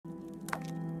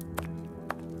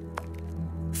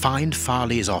Find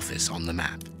Farley's office on the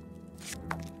map.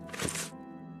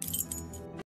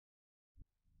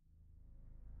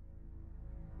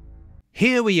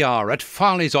 Here we are at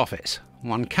Farley's office.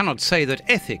 One cannot say that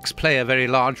ethics play a very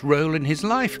large role in his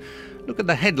life. Look at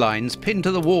the headlines pinned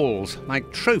to the walls,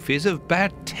 like trophies of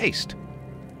bad taste.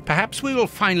 Perhaps we will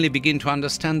finally begin to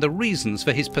understand the reasons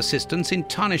for his persistence in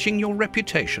tarnishing your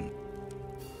reputation.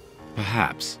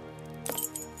 Perhaps.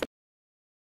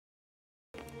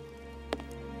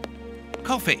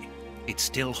 Coffee. It's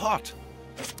still hot.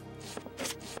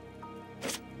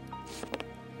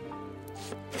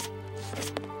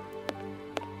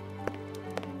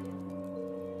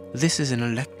 This is an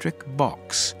electric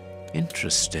box.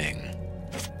 Interesting.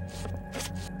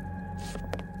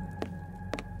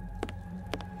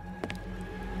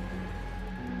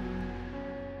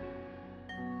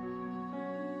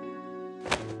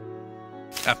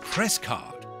 A press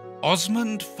card.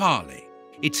 Osmond Farley.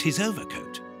 It's his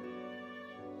overcoat.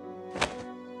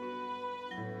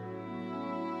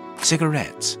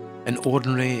 Cigarettes. An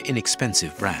ordinary,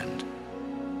 inexpensive brand.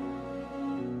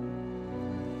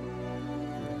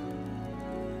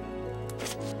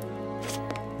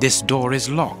 This door is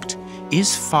locked.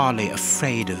 Is Farley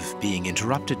afraid of being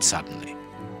interrupted suddenly?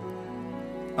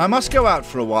 I must go out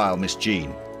for a while, Miss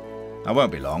Jean. I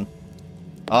won't be long.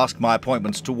 Ask my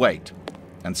appointments to wait,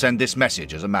 and send this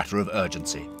message as a matter of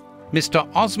urgency. Mr.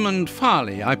 Osmond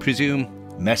Farley, I presume?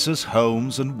 Messrs.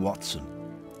 Holmes and Watson.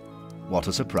 What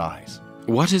a surprise.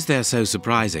 What is there so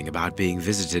surprising about being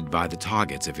visited by the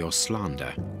targets of your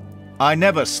slander? I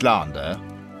never slander.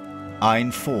 I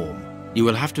inform. You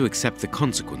will have to accept the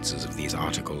consequences of these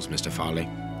articles, Mr. Farley.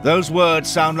 Those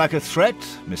words sound like a threat,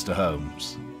 Mr.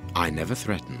 Holmes. I never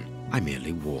threaten. I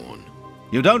merely warn.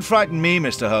 You don't frighten me,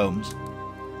 Mr. Holmes.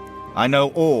 I know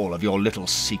all of your little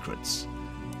secrets.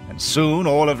 And soon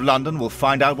all of London will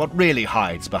find out what really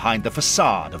hides behind the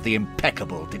facade of the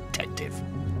impeccable detective.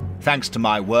 Thanks to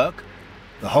my work,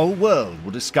 the whole world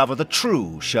will discover the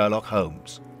true Sherlock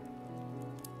Holmes.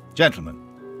 Gentlemen,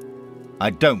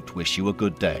 I don't wish you a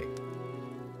good day.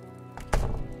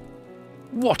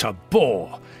 What a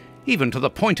bore! Even to the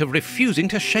point of refusing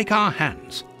to shake our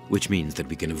hands. Which means that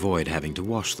we can avoid having to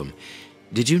wash them.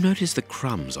 Did you notice the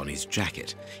crumbs on his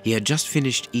jacket? He had just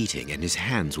finished eating and his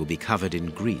hands will be covered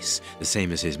in grease, the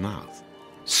same as his mouth.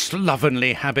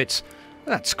 Slovenly habits.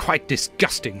 That's quite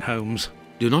disgusting, Holmes.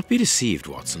 Do not be deceived,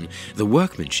 Watson. The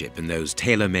workmanship in those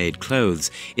tailor-made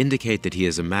clothes indicate that he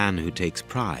is a man who takes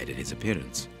pride in his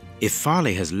appearance. If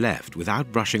Farley has left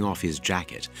without brushing off his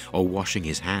jacket or washing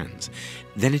his hands,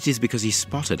 then it is because he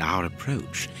spotted our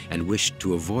approach and wished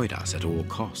to avoid us at all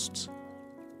costs.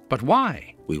 But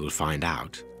why? We will find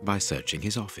out by searching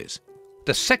his office.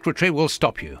 The secretary will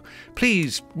stop you.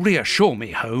 Please reassure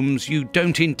me, Holmes, you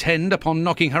don't intend upon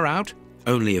knocking her out?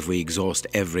 Only if we exhaust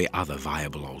every other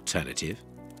viable alternative.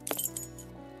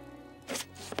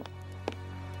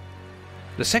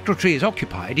 The secretary is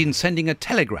occupied in sending a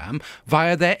telegram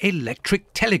via their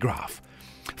electric telegraph.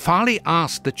 Farley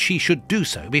asked that she should do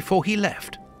so before he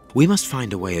left. We must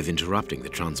find a way of interrupting the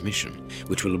transmission,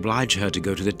 which will oblige her to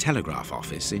go to the telegraph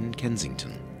office in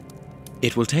Kensington.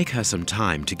 It will take her some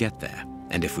time to get there,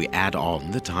 and if we add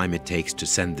on the time it takes to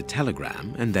send the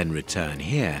telegram and then return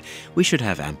here, we should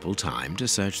have ample time to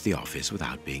search the office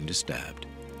without being disturbed.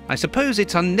 I suppose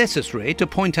it's unnecessary to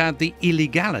point out the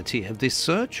illegality of this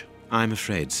search? I'm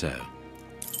afraid so.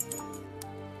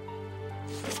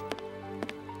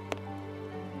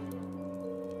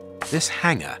 This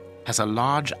hanger has a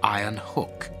large iron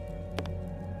hook.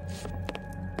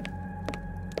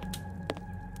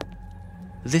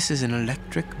 This is an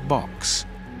electric box.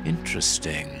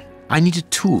 Interesting. I need a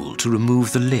tool to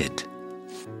remove the lid.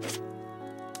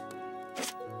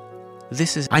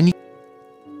 This is...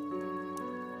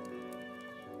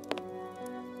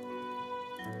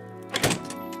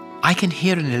 I can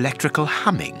hear an electrical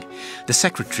humming. The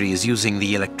secretary is using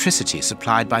the electricity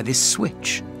supplied by this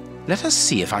switch. Let us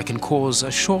see if I can cause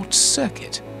a short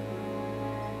circuit.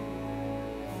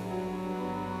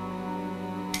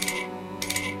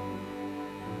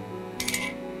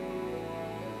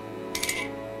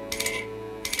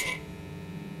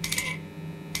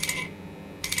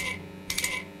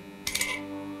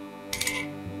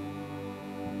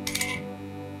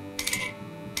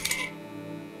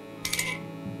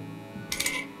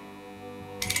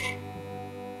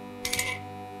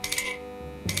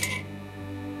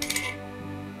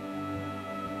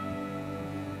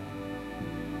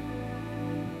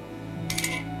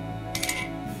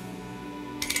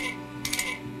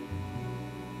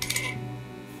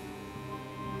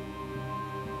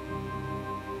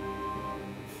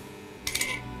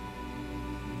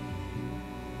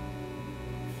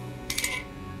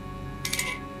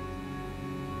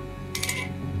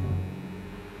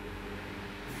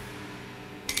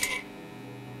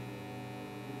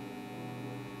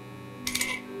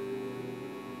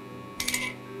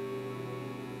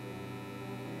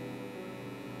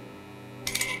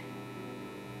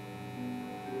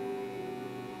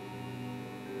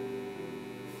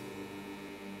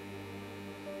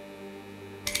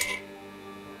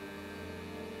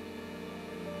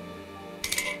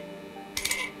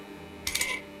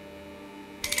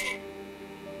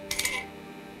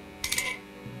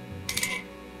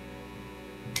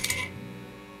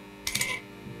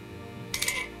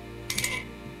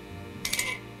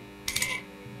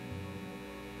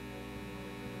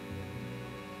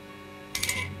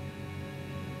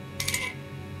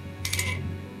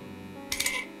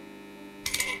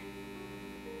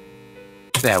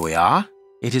 There we are.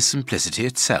 It is simplicity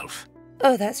itself.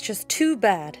 Oh, that's just too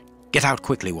bad. Get out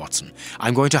quickly, Watson.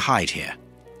 I'm going to hide here.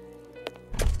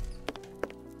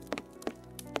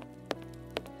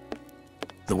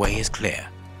 The way is clear.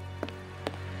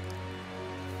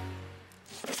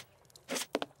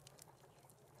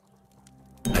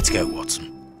 Let's go,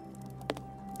 Watson.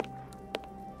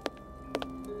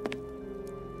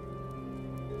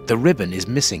 The ribbon is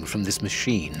missing from this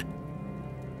machine.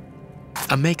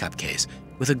 A makeup case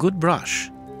with a good brush.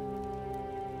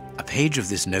 A page of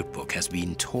this notebook has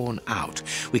been torn out.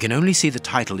 We can only see the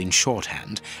title in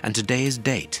shorthand and today's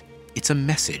date. It's a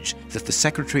message that the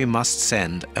secretary must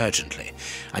send urgently.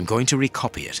 I'm going to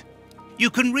recopy it.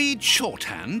 You can read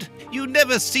shorthand? You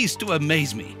never cease to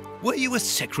amaze me. Were you a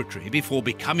secretary before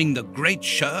becoming the great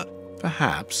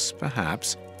Perhaps.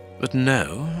 But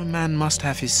no, a man must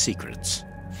have his secrets.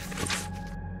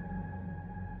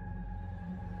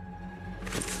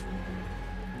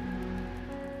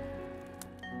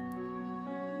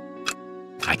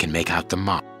 I can make out the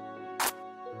mark.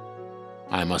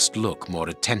 I must look more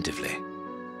attentively.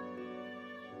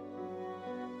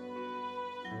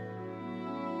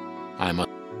 I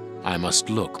must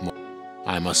look more.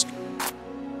 I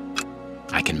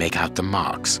can make out the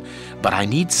marks, but I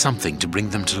need something to bring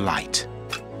them to light.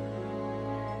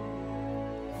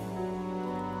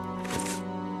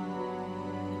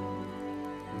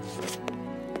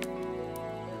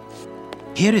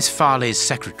 Here is Farley's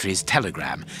secretary's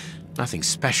telegram. Nothing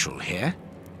special here.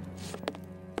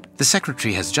 The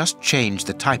secretary has just changed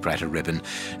the typewriter ribbon.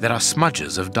 There are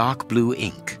smudges of dark blue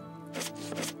ink.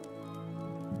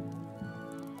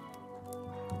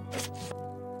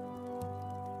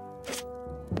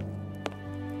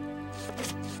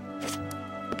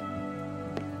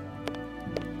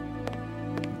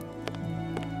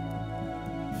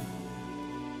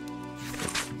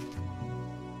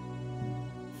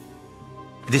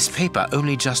 This paper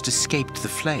only just escaped the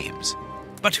flames.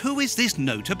 But who is this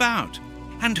note about?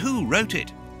 And who wrote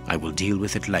it? I will deal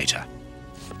with it later.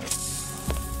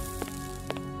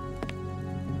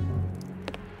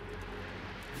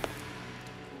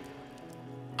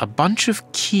 A bunch of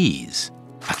keys,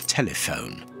 a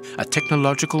telephone, a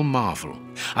technological marvel.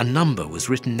 A number was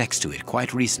written next to it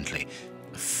quite recently.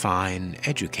 A fine,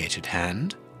 educated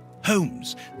hand.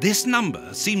 Holmes, this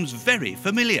number seems very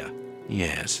familiar.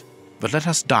 Yes, but let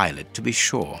us dial it to be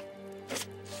sure.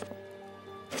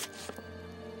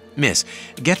 Miss,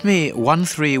 get me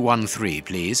 1313,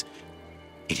 please.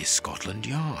 It is Scotland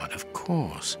Yard, of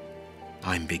course.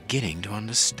 I'm beginning to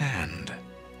understand.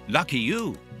 Lucky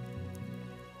you.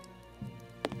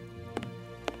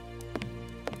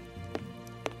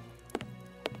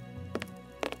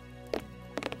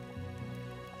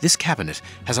 This cabinet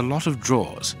has a lot of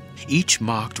drawers, each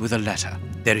marked with a letter.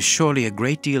 There is surely a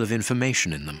great deal of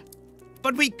information in them.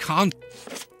 But we can't.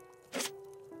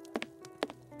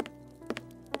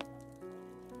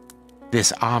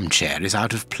 This armchair is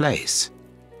out of place.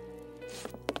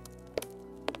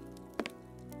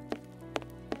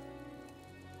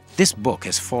 This book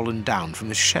has fallen down from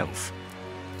the shelf.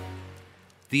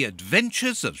 The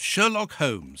Adventures of Sherlock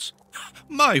Holmes.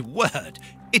 My word,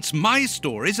 it's my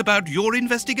stories about your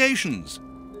investigations.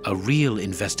 A real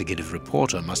investigative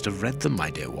reporter must have read them,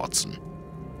 my dear Watson.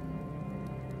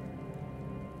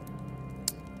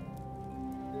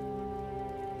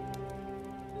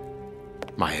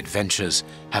 My adventures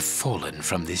have fallen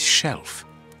from this shelf.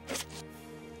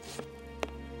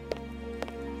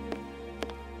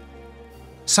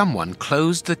 Someone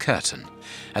closed the curtain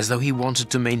as though he wanted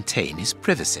to maintain his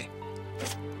privacy.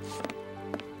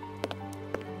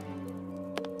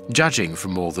 Judging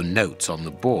from all the notes on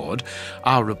the board,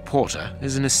 our reporter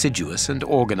is an assiduous and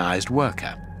organized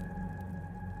worker.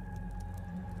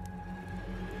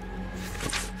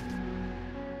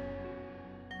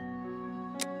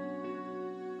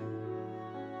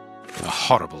 A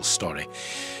horrible story,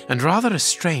 and rather a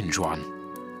strange one.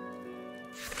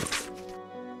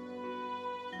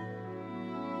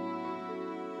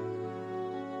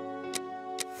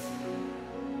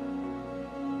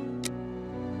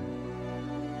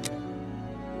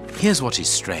 Here's what is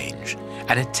strange: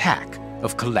 an attack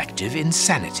of collective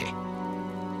insanity.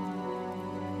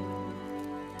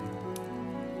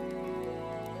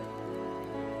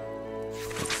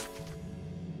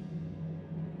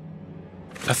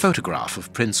 A photograph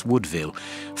of Prince Woodville.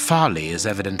 Farley is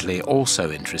evidently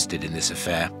also interested in this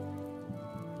affair.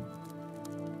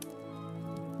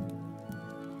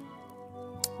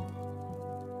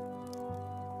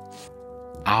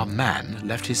 Our man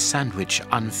left his sandwich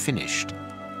unfinished.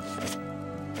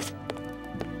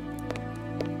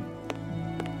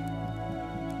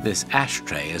 This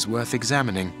ashtray is worth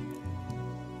examining.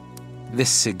 This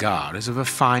cigar is of a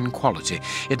fine quality.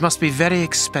 It must be very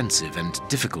expensive and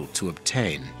difficult to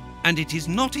obtain. And it is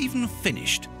not even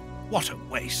finished. What a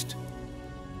waste.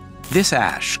 This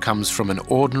ash comes from an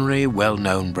ordinary,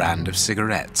 well-known brand of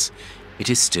cigarettes. It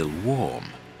is still warm.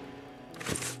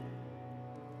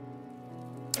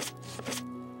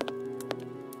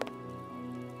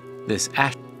 This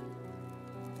ash...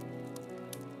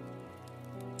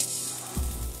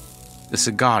 The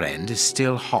cigar end is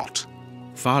still hot.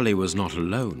 Farley was not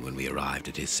alone when we arrived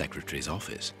at his secretary's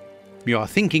office. You are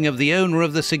thinking of the owner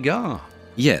of the cigar.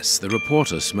 Yes, the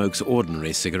reporter smokes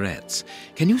ordinary cigarettes.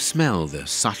 Can you smell the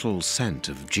subtle scent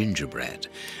of gingerbread?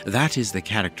 That is the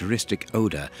characteristic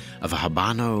odor of a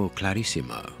Habano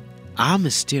Clarissimo. Our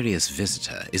mysterious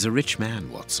visitor is a rich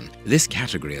man, Watson. This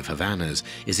category of Havanas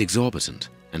is exorbitant,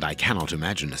 and I cannot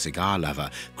imagine a cigar lover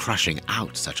crushing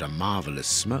out such a marvelous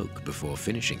smoke before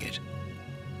finishing it.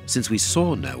 Since we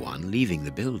saw no one leaving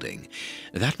the building,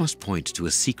 that must point to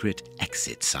a secret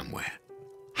exit somewhere.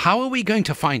 How are we going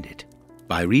to find it?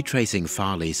 By retracing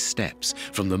Farley's steps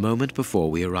from the moment before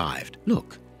we arrived.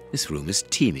 Look, this room is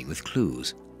teeming with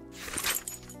clues.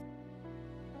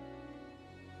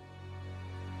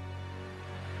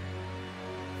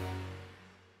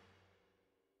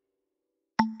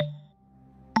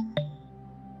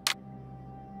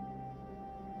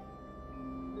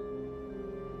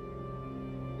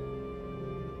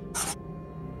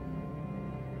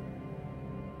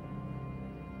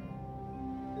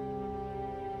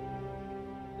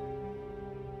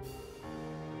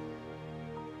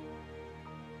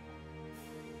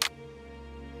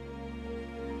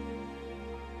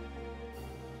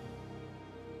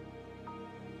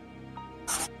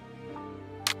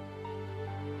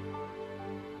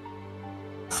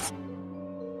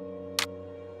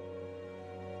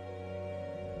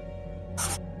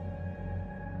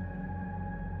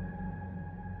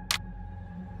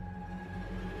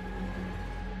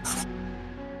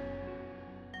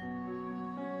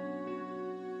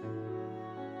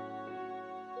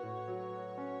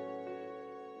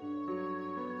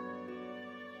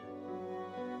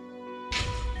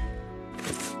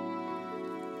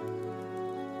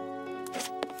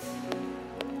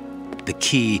 The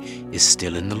key is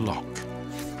still in the lock.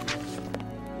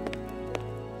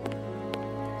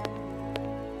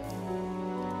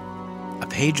 A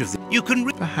page of the... You can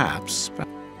read. Perhaps.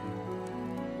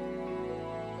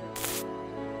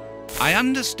 I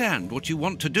understand what you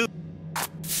want to do.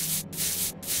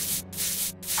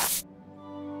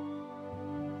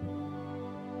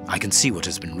 I can see what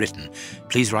has been written.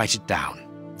 Please write it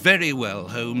down. Very well,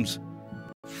 Holmes.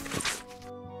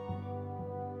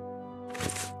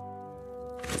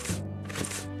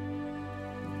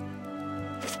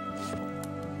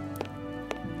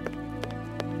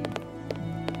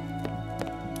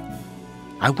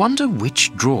 I wonder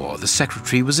which drawer the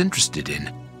secretary was interested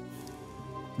in.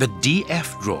 The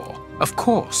DF drawer, of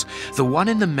course, the one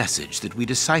in the message that we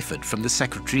deciphered from the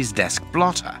secretary's desk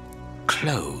blotter.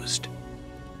 Closed.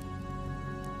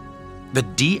 The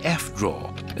DF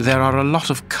drawer. There are a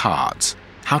lot of cards.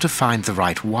 How to find the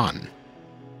right one?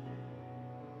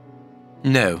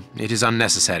 No, it is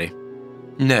unnecessary.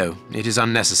 No, it is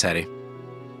unnecessary.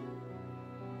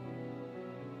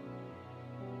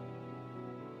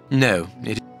 No,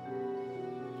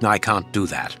 I can't do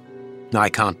that. I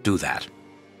can't do that.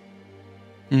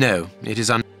 No, it is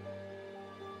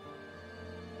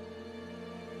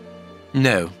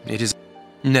No, it is...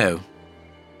 No.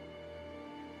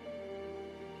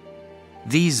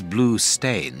 These blue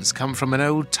stains come from an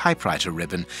old typewriter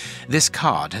ribbon. This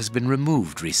card has been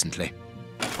removed recently.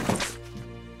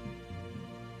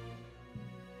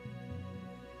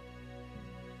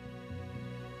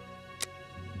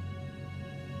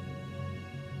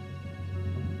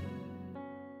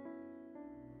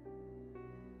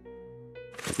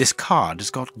 This card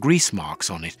has got grease marks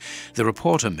on it. The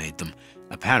reporter made them.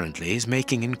 Apparently he's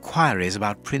making inquiries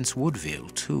about Prince Woodville,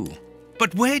 too.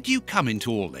 But where do you come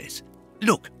into all this?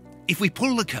 Look, if we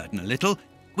pull the curtain a little,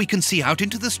 we can see out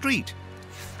into the street.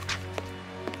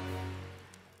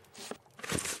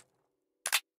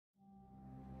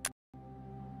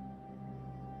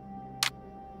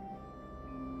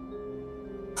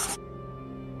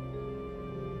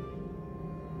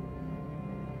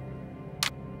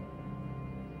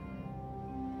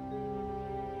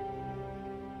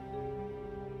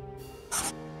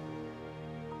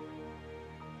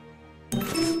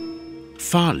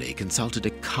 Farley consulted a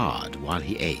card while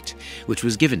he ate, which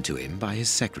was given to him by his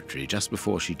secretary just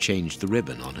before she changed the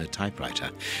ribbon on her typewriter.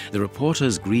 The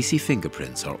reporter's greasy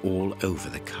fingerprints are all over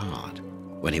the card.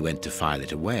 When he went to file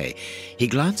it away, he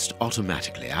glanced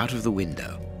automatically out of the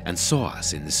window and saw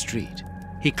us in the street.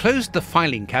 He closed the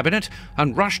filing cabinet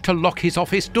and rushed to lock his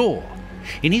office door.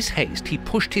 In his haste, he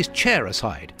pushed his chair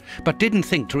aside, but didn't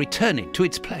think to return it to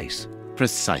its place.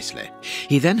 Precisely.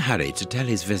 He then hurried to tell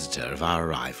his visitor of our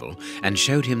arrival and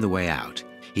showed him the way out.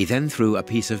 He then threw a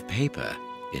piece of paper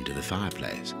into the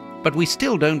fireplace. But we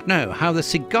still don't know how the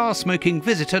cigar-smoking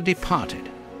visitor departed.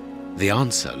 The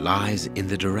answer lies in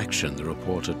the direction the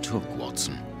reporter took,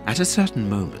 Watson. At a certain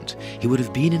moment, he would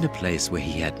have been in a place where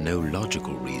he had no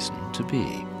logical reason to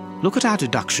be. Look at our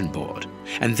deduction board,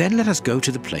 and then let us go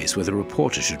to the place where the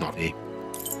reporter should not be.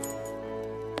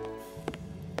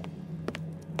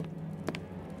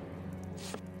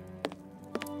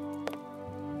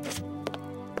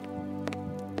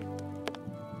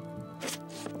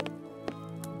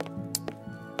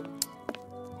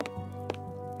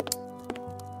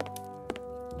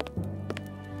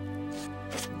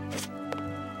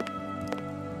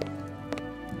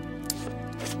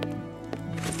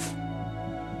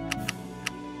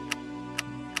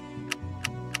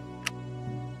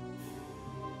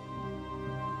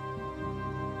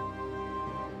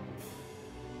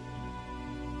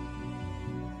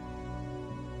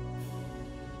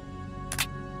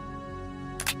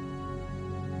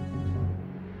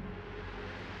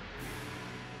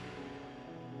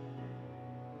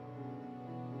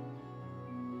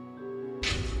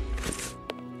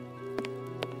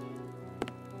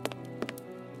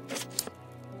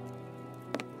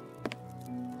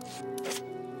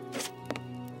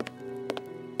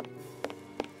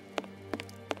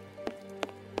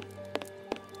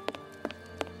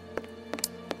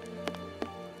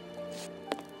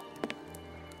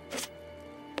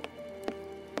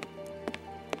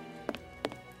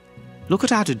 Look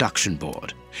at our deduction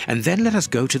board, and then let us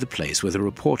go to the place where the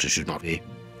reporter should not be.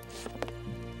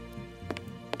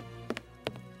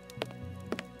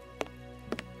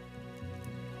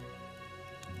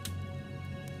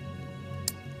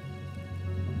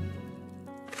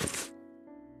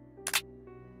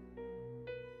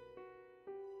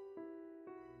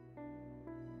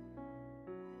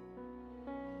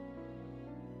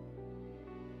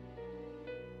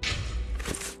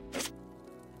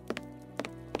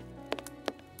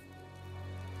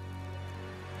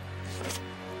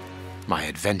 My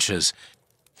adventures.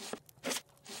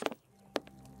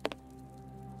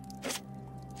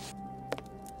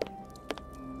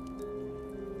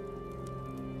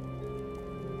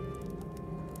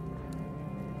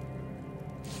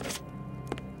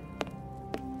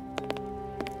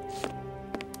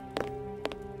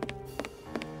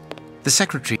 The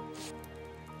secretary.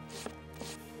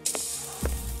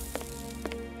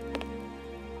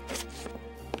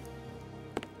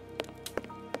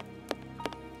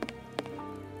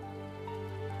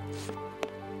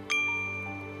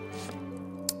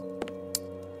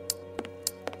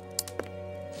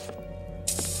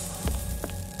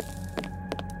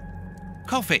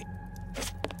 Coffee.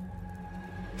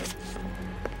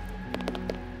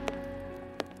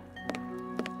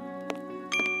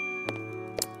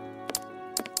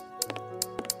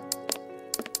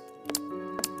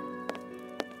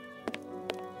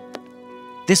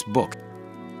 This book.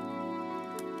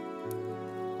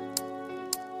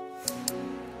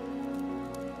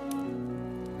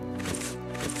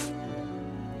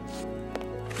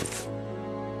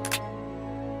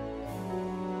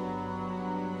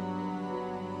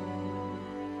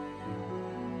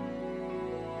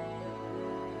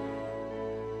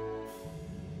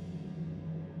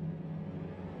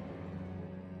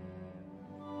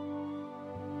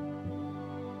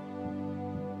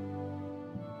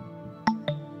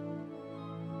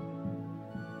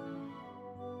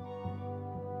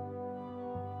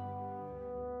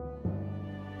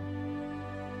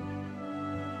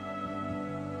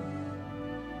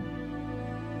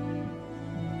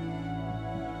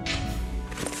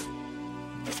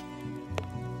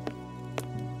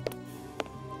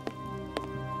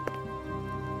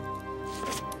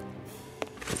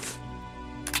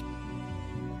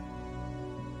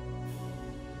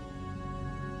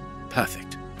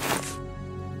 Perfect.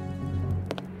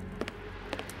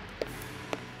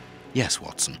 Yes,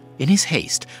 Watson. In his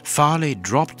haste, Farley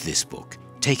dropped this book,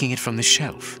 taking it from the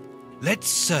shelf. Let's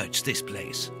search this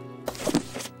place.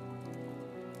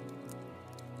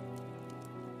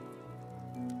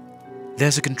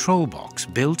 There's a control box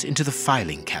built into the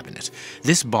filing cabinet.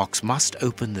 This box must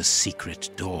open the secret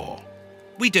door.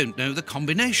 We don't know the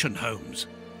combination, Holmes.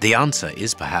 The answer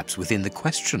is perhaps within the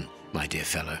question, my dear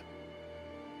fellow.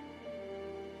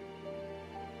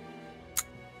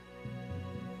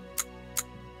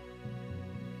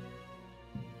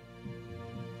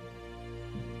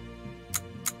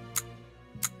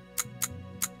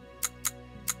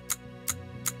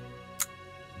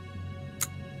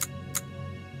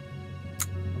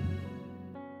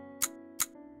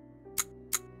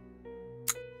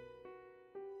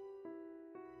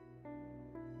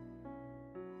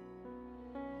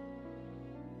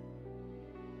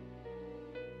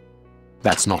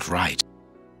 That's not right.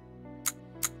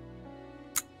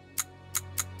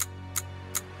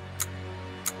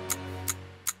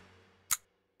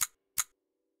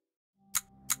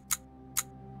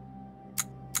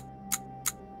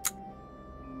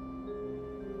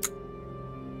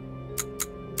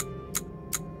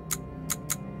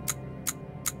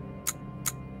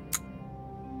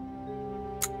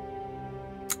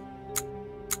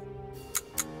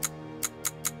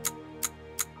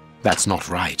 That's not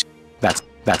right. That's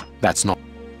not. That's not.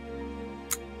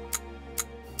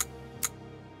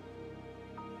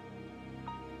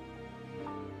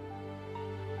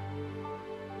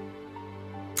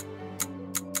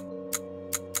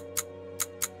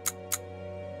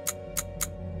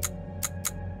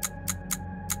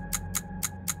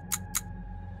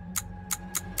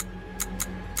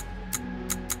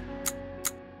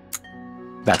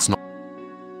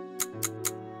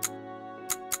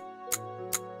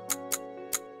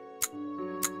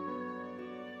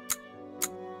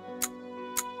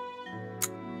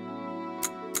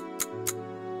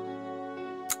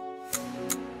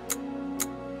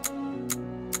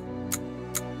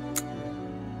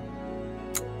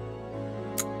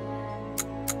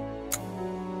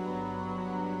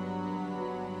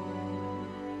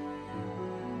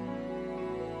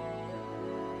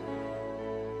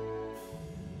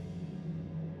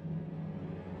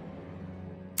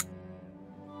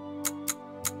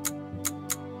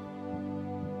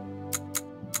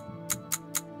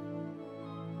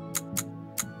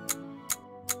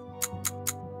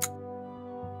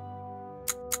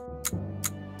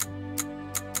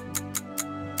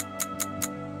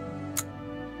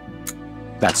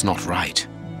 That's not right.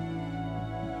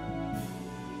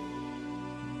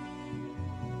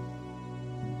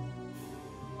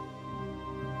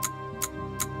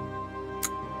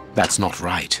 That's not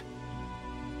right.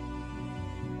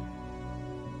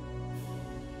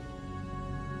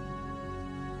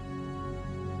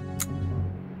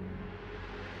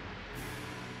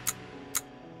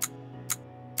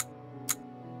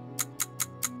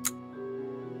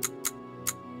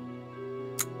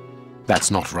 That's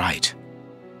not right.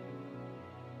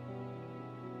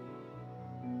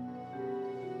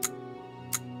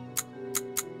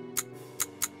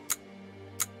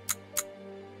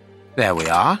 There we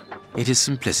are. It is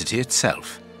simplicity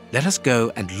itself. Let us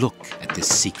go and look at this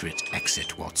secret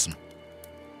exit, Watson.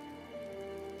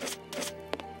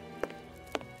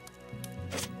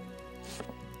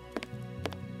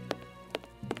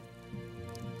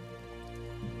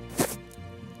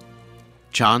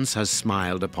 Chance has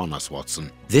smiled upon us,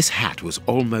 Watson. This hat was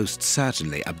almost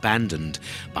certainly abandoned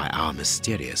by our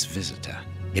mysterious visitor.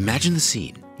 Imagine the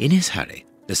scene. In his hurry,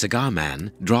 the cigar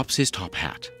man drops his top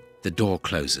hat. The door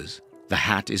closes. The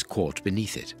hat is caught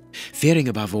beneath it. Fearing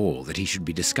above all that he should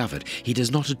be discovered, he does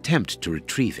not attempt to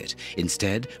retrieve it,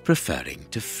 instead preferring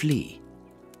to flee.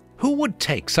 Who would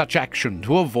take such action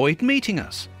to avoid meeting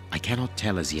us? I cannot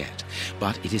tell as yet,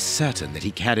 but it is certain that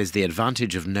he carries the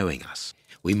advantage of knowing us.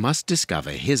 We must discover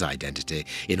his identity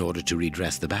in order to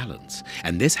redress the balance,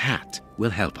 and this hat will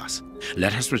help us.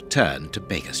 Let us return to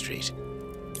Baker Street.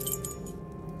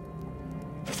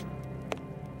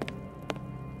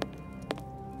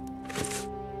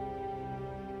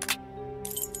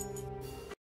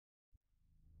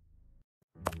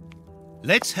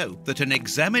 Let's hope that an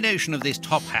examination of this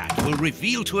top hat will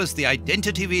reveal to us the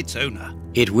identity of its owner.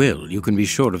 It will, you can be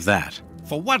sure of that.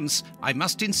 For once, I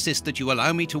must insist that you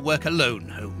allow me to work alone,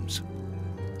 Holmes.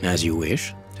 As you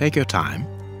wish. Take your time.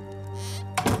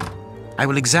 I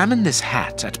will examine this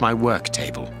hat at my work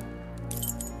table.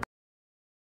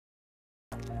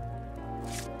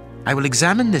 I will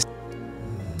examine this.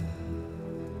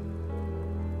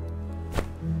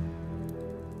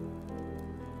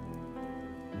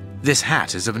 This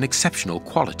hat is of an exceptional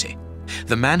quality.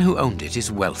 The man who owned it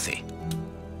is wealthy.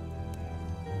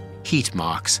 Heat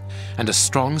marks and a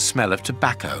strong smell of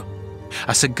tobacco.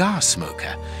 A cigar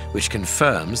smoker, which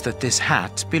confirms that this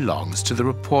hat belongs to the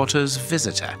reporter's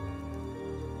visitor.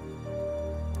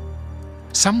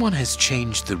 Someone has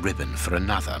changed the ribbon for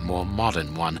another, more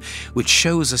modern one, which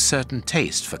shows a certain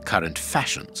taste for current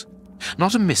fashions.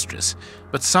 Not a mistress,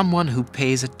 but someone who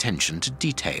pays attention to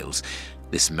details.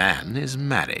 This man is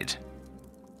married.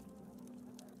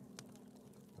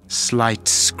 Slight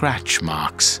scratch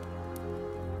marks.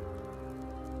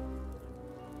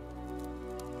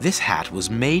 This hat was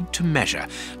made to measure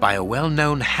by a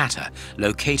well-known hatter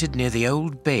located near the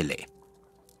Old Bailey.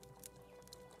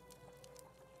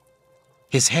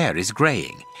 His hair is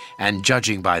graying, and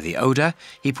judging by the odor,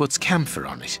 he puts camphor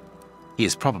on it. He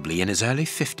is probably in his early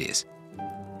 50s.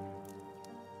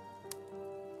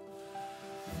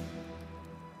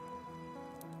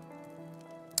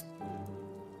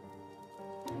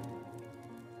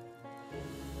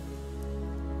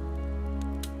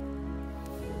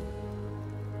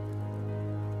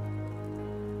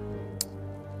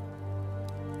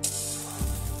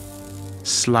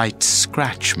 Slight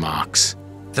scratch marks.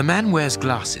 The man wears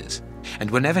glasses,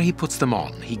 and whenever he puts them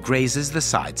on, he grazes the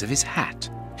sides of his hat.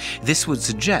 This would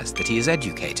suggest that he is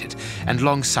educated and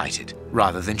long-sighted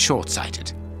rather than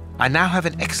short-sighted. I now have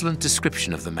an excellent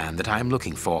description of the man that I am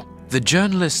looking for. The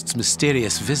journalist's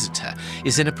mysterious visitor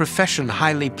is in a profession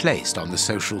highly placed on the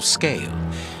social scale.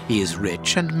 He is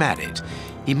rich and married.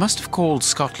 He must have called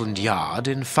Scotland Yard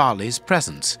in Farley's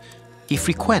presence. He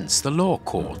frequents the law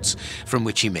courts, from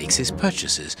which he makes his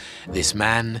purchases. This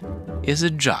man is a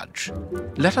judge.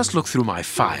 Let us look through my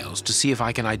files to see if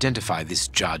I can identify this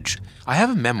judge. I have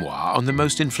a memoir on the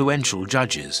most influential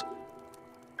judges.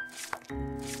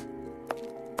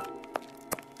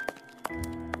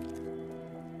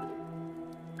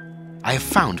 I have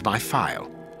found my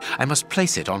file. I must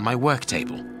place it on my work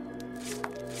table.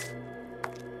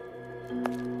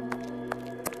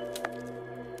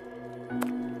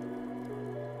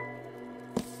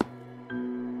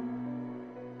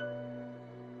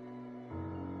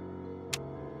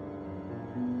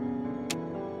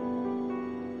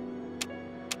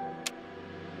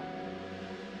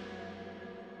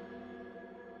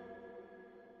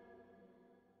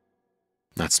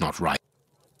 That's not right.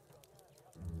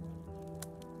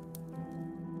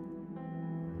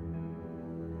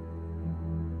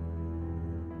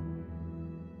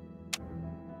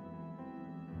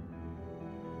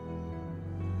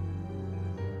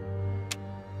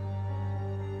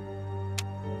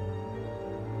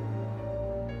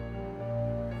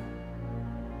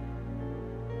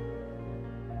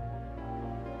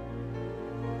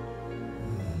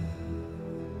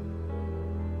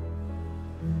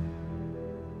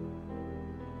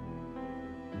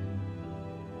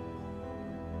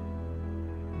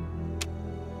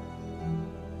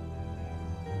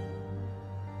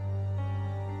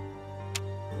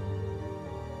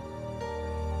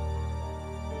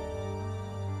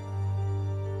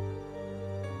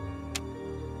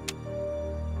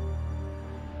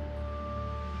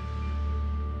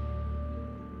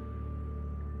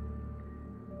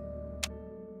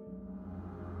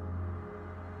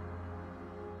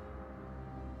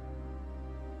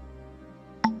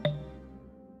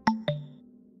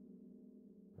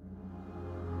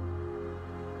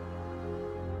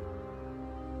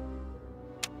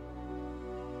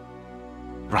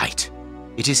 Right.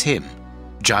 It is him,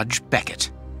 Judge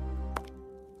Beckett.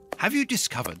 Have you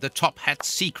discovered the top hat's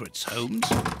secrets, Holmes?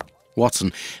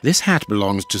 Watson, this hat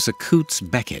belongs to Sir Coots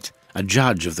Beckett, a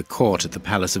judge of the court at the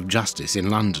Palace of Justice in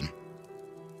London.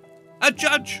 A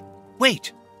judge?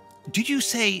 Wait, did you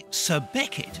say Sir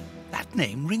Beckett? That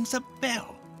name rings a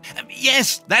bell.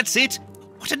 Yes, that's it.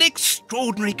 What an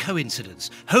extraordinary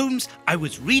coincidence. Holmes, I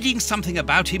was reading something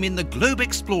about him in the Globe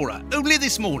Explorer only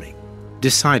this morning.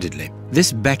 Decidedly,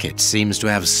 this Beckett seems to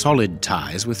have solid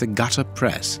ties with the gutter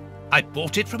press. I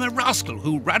bought it from a rascal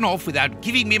who ran off without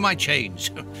giving me my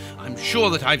change. I'm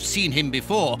sure that I've seen him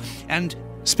before, and...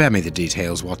 Spare me the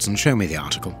details, Watson. Show me the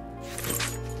article.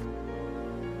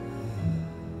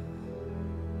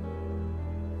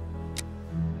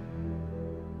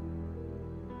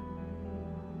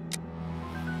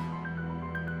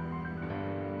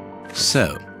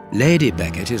 So, Lady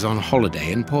Beckett is on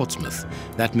holiday in Portsmouth.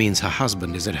 That means her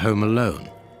husband is at home alone.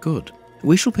 Good.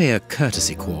 We shall pay a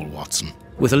courtesy call, Watson.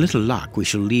 With a little luck, we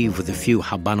shall leave with a few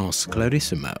habanos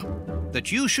clarissimo.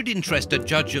 That you should interest a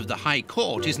judge of the High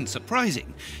Court isn't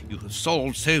surprising. You have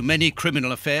solved so many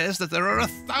criminal affairs that there are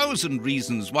 1,000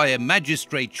 reasons why a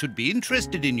magistrate should be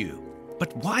interested in you.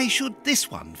 But why should this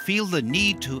one feel the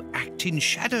need to act in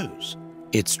shadows?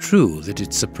 It's true that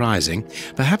it's surprising.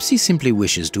 Perhaps he simply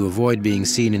wishes to avoid being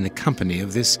seen in the company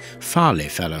of this Farley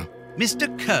fellow.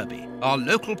 Mr. Kirby, our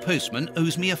local postman,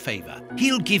 owes me a favour.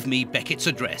 He'll give me Beckett's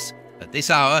address. At this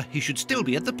hour, he should still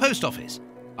be at the post office.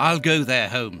 I'll go there,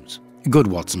 Holmes. Good,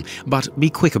 Watson, but be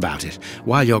quick about it.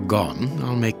 While you're gone,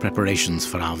 I'll make preparations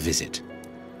for our visit.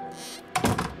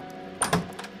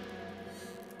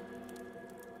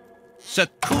 Sir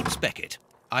Coots Beckett.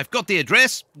 I've got the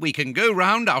address. We can go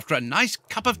round after a nice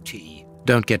cup of tea.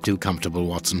 Don't get too comfortable,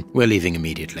 Watson. We're leaving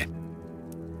immediately.